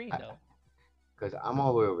of the screen, though? Because I'm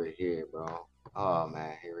all the way over here, bro. Oh,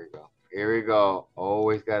 man. Here we go. Here we go.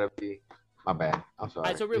 Always gotta be. My bad. I'm sorry.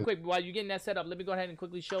 All right, so real quick, while you're getting that set up, let me go ahead and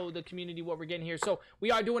quickly show the community what we're getting here. So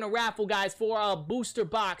we are doing a raffle, guys, for a booster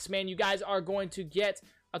box, man. You guys are going to get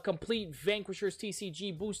a complete Vanquishers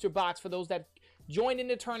TCG booster box. For those that joined in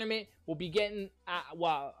the tournament, we'll be getting,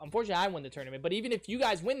 well, unfortunately, I won the tournament. But even if you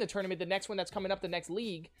guys win the tournament, the next one that's coming up, the next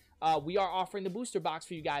league, we are offering the booster box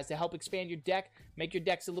for you guys to help expand your deck, make your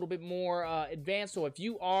decks a little bit more advanced. So if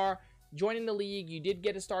you are joining the league, you did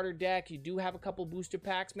get a starter deck, you do have a couple booster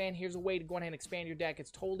packs, man, here's a way to go ahead and expand your deck.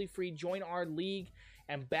 It's totally free. Join our league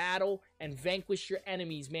and battle and vanquish your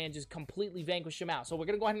enemies, man. Just completely vanquish them out. So we're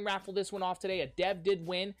gonna go ahead and raffle this one off today. A dev did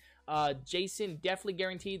win. Jason definitely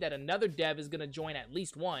guaranteed that another dev is gonna join. At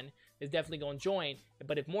least one is definitely gonna join.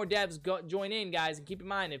 But if more devs join in, guys, and keep in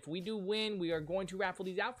mind, if we do win, we are going to raffle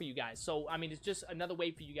these out for you guys. So I mean, it's just another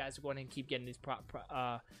way for you guys to go ahead and keep getting these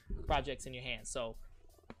projects in your hands. So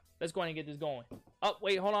let's go ahead and get this going. Oh,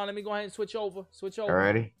 wait, hold on. Let me go ahead and switch over.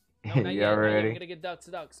 Ready? No, not yet. Ready? We're going to get ducks.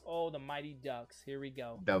 Oh, the mighty ducks. Here we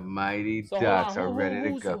go. The mighty ducks are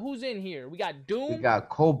ready to go. Who's in here? We got Doom. We got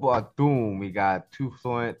Cobalt Doom. We got 2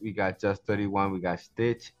 Fluent. We got Just 31. We got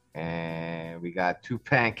Stitch. And we got 2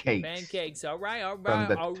 Pancakes. Pancakes. All right. From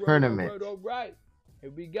the tournament. All right.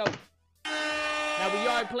 Here we go. Now, we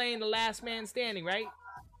are playing the last man standing, right?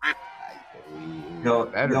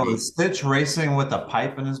 Yo, is Stitch racing with a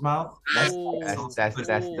pipe in his mouth? That's the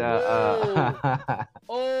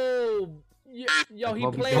oh, yo,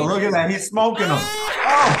 he played. Yo, look at that, he's smoking them. You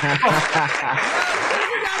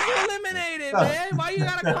got you eliminated, man. Why you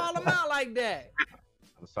gotta call him out like that?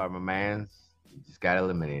 I'm sorry, my man. You just got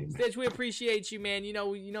eliminated. Stitch, we appreciate you, man. You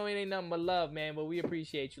know it ain't nothing but love, man. But we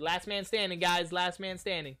appreciate you. Last man standing, guys. Last man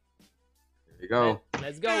standing. Here we go.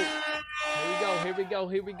 Let's go. Here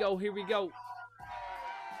we go.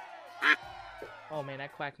 Oh, man,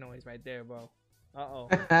 that quack noise right there, bro. Uh-oh.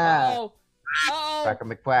 Quack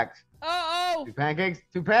McQuacks. Uh-oh. 2 Pancakes.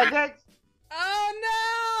 Oh,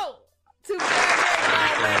 no. 2 pancakes.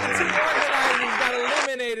 Oh, man, 2 organizers got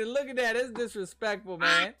eliminated. Look at that. That's disrespectful,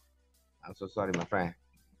 man. I'm so sorry, my friend.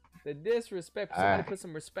 The disrespect. Somebody put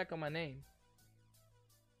some respect on my name.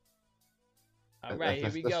 All right, here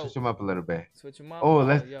we go. Let's switch him up a little bit. Switch him up. Oh,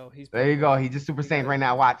 he's there you go. He just Super Saiyan right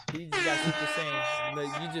now. Watch. He just got Super Saiyan. Look,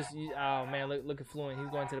 oh man, look at Fluent. He's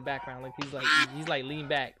going to the background. Look, he's like lean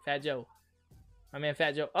back. Fat Joe. My man,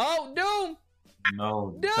 Fat Joe. Oh, Doom.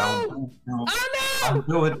 No. Doom. Oh no. Don't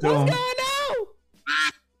do it, Doom. What's going on?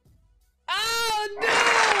 Oh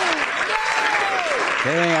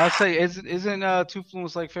no! Dang, I'll say, isn't Two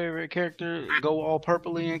Fluent's like favorite character go all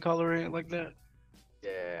purpley and coloring like that?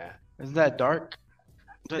 Yeah. Isn't that dark?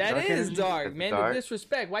 That is energy? dark, man. Dark. The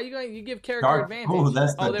disrespect. Why you give character Dark. advantage? Oh,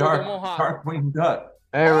 that's the there we dark, go, Mohawk. Darkwing Duck.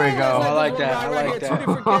 There we Oh, go. that's I like this one that. right I here. like that. Two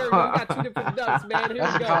different characters. We got two different ducks, man. Here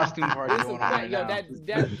That's we a go. costume party This is going on right yo, now. that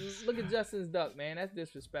look at Justin's duck, man. That's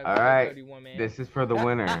disrespectful. All right. 31, man. This is for the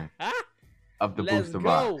winner of the Let's booster go.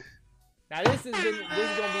 box. Now this is gonna be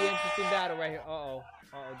an interesting battle right here.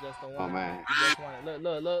 Justin won. Oh man. Just won it.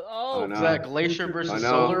 Look. Oh, no. Is that Glacier versus Oh,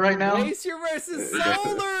 no. Solar right now? Glacier versus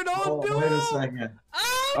Solar. Don't do Wait a it. second.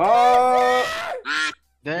 Oh!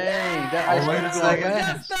 Dang, that Oh, ice wait cream a is like second.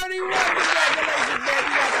 ass. That's 31. Congratulations, man. You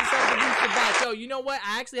got yourself the booster box. Yo, you know what?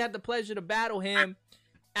 I actually had the pleasure to battle him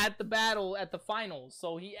at the finals.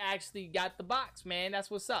 So he actually got the box, man.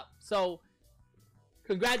 That's what's up. So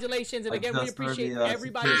congratulations. And again, we appreciate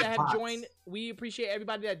everybody that have joined. We appreciate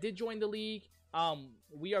everybody that did join the league.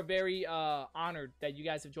 We are very honored that you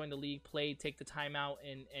guys have joined the league, played, take the time out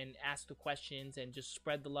and ask the questions and just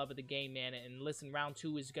spread the love of the game, man. And listen, round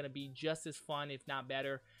 2 is going to be just as fun, if not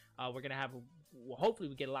better. We're going to have, hopefully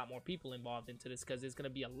we get a lot more people involved into this because there's going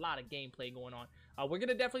to be a lot of gameplay going on. We're going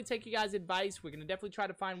to definitely take you guys' advice. We're going to definitely try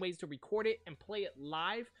to find ways to record it and play it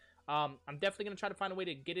live. I'm definitely going to try to find a way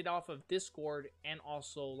to get it off of Discord and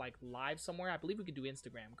also like live somewhere. I believe we could do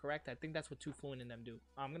Instagram, correct? I think that's what Two Fluent and them do.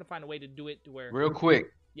 I'm going to find a way to do it to where... Real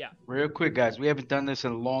quick. Yeah. Real quick, guys. We haven't done this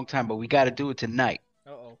in a long time, but we got to do it tonight.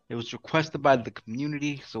 Uh-oh. It was requested by the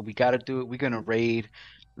community, so we got to do it. We're going to raid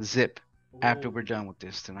Zip after we're done with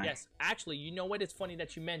this tonight. Yes, actually, you know what? It's funny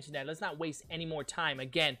that you mentioned that. Let's not waste any more time.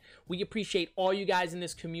 Again, we appreciate all you guys in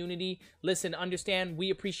this community. Listen, understand, we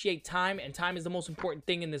appreciate time, and time is the most important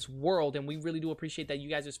thing in this world, and we really do appreciate that you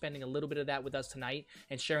guys are spending a little bit of that with us tonight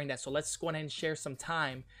and sharing that. So let's go ahead and share some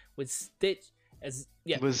time with Stitch.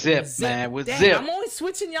 With Zip, man. With Dang, Zip. I'm always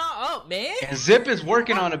switching y'all up, man. And Zip is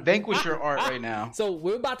working on a Vanquisher art right now. So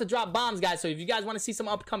we're about to drop bombs, guys. So if you guys want to see some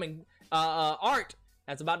upcoming art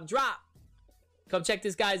that's about to drop, come check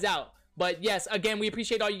this guys out. But yes, again, we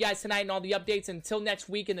appreciate all you guys tonight and all the updates. Until next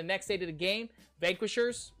week and the next day of the game,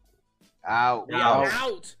 Vanquishers. Out. We are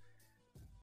out.